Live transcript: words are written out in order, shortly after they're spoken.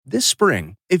This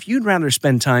spring, if you'd rather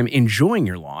spend time enjoying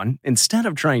your lawn instead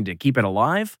of trying to keep it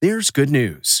alive, there's good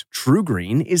news.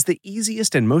 TruGreen is the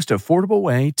easiest and most affordable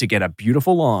way to get a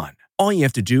beautiful lawn. All you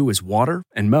have to do is water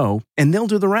and mow, and they'll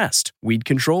do the rest. Weed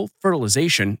control,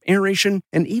 fertilization, aeration,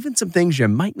 and even some things you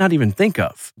might not even think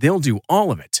of. They'll do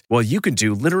all of it, while you can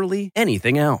do literally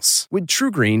anything else. With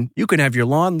TruGreen, you can have your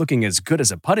lawn looking as good as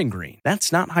a putting green.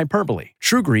 That's not hyperbole.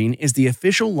 TruGreen is the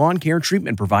official lawn care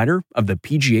treatment provider of the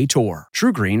PGA Tour.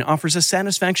 TruGreen offers a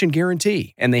satisfaction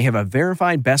guarantee, and they have a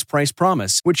verified best price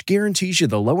promise, which guarantees you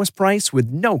the lowest price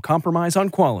with no compromise on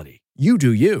quality. You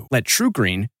do you. Let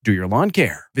TruGreen do your lawn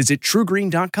care. Visit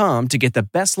TruGreen.com to get the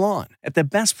best lawn at the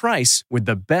best price with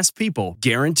the best people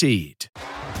guaranteed.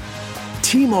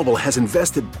 T-Mobile has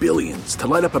invested billions to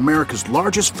light up America's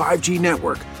largest 5G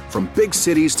network, from big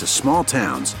cities to small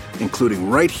towns,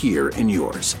 including right here in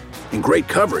yours. And great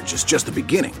coverage is just the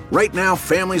beginning. Right now,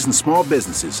 families and small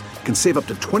businesses can save up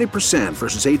to 20%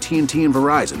 versus AT&T and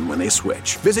Verizon when they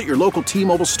switch. Visit your local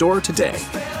T-Mobile store today.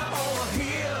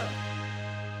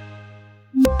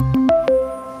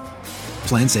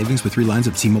 Plan savings with 3 lines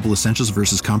of T-Mobile Essentials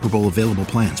versus comparable available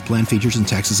plans. Plan features and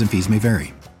taxes and fees may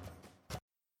vary.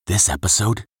 This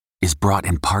episode is brought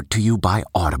in part to you by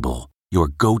Audible, your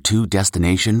go-to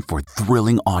destination for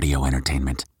thrilling audio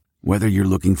entertainment. Whether you're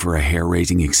looking for a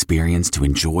hair-raising experience to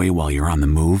enjoy while you're on the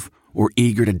move, or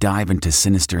eager to dive into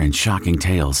sinister and shocking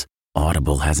tales,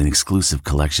 Audible has an exclusive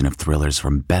collection of thrillers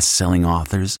from best-selling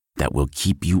authors that will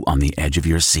keep you on the edge of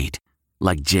your seat.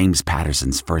 Like James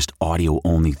Patterson's first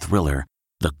audio-only thriller,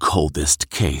 The Coldest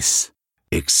Case.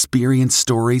 Experience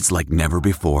stories like never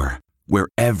before, where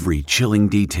every chilling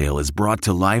detail is brought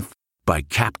to life by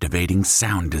captivating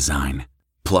sound design.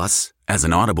 Plus, as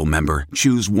an Audible member,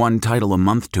 choose one title a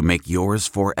month to make yours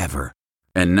forever.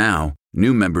 And now,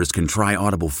 new members can try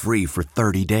Audible free for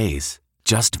 30 days.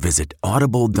 Just visit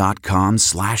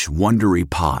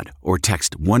audible.com/WonderyPod or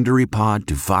text WonderyPod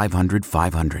to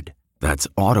 500-500. That's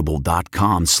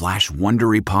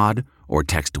audible.com/WonderyPod or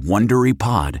text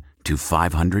WonderyPod to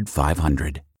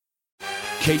 500-500.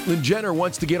 Caitlyn Jenner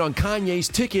wants to get on Kanye's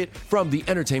ticket. From the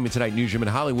Entertainment Tonight newsroom in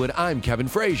Hollywood, I'm Kevin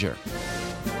Frazier.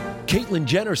 Caitlyn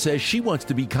Jenner says she wants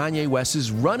to be Kanye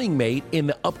West's running mate in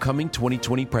the upcoming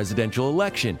 2020 presidential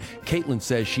election. Caitlyn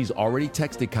says she's already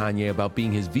texted Kanye about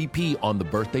being his VP on the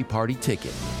birthday party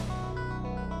ticket.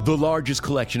 The largest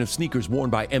collection of sneakers worn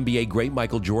by NBA great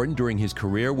Michael Jordan during his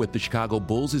career with the Chicago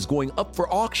Bulls is going up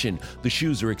for auction. The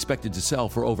shoes are expected to sell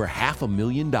for over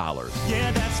 $500,000.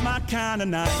 Yeah, that's my kind of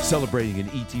night. Celebrating an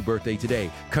E.T. birthday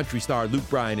today, country star Luke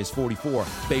Bryan is 44,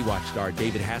 Baywatch star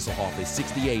David Hasselhoff is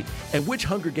 68, and which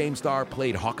Hunger Games star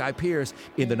played Hawkeye Pierce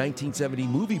in the 1970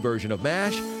 movie version of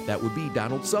MASH? That would be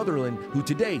Donald Sutherland, who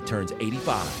today turns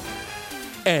 85.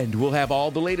 And we'll have all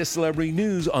the latest celebrity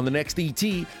news on the next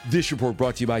ET. This report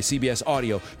brought to you by CBS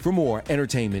Audio. For more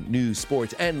entertainment, news,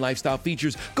 sports, and lifestyle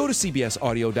features, go to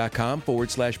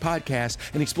cbsaudio.com/podcast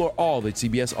and explore all that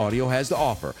CBS Audio has to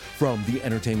offer. From the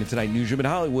Entertainment Tonight newsroom in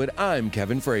Hollywood, I'm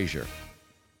Kevin Frazier.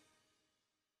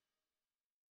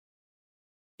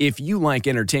 If you like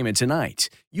Entertainment Tonight,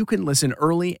 you can listen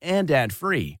early and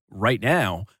ad-free right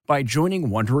now by joining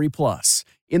Wondery Plus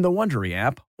in the Wondery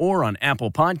app or on Apple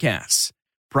Podcasts.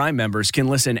 Prime members can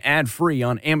listen ad-free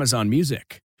on Amazon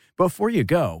Music. Before you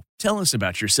go, tell us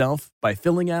about yourself by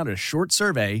filling out a short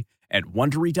survey at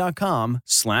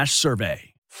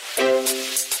Wondery.com/survey.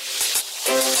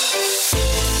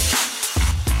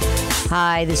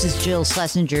 Hi, this is Jill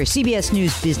Schlesinger, CBS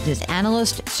News business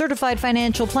analyst, certified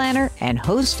financial planner, and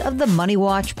host of the Money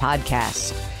Watch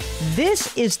podcast.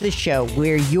 This is the show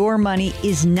where your money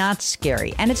is not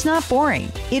scary and it's not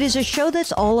boring. It is a show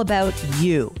that's all about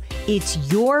you. It's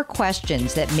your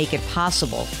questions that make it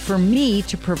possible for me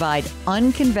to provide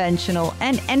unconventional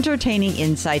and entertaining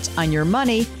insights on your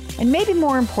money and maybe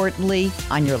more importantly,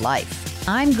 on your life.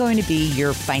 I'm going to be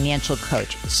your financial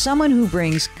coach, someone who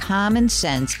brings common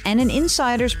sense and an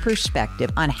insider's perspective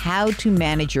on how to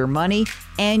manage your money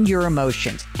and your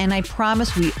emotions. And I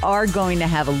promise we are going to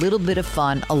have a little bit of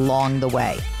fun along the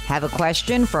way. Have a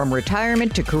question from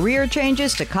retirement to career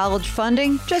changes to college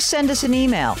funding? Just send us an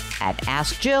email at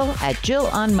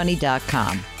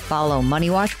askjill@jillonmoney.com. Follow Money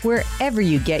Watch wherever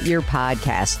you get your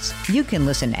podcasts. You can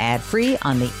listen ad-free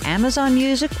on the Amazon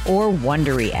Music or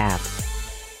Wondery app.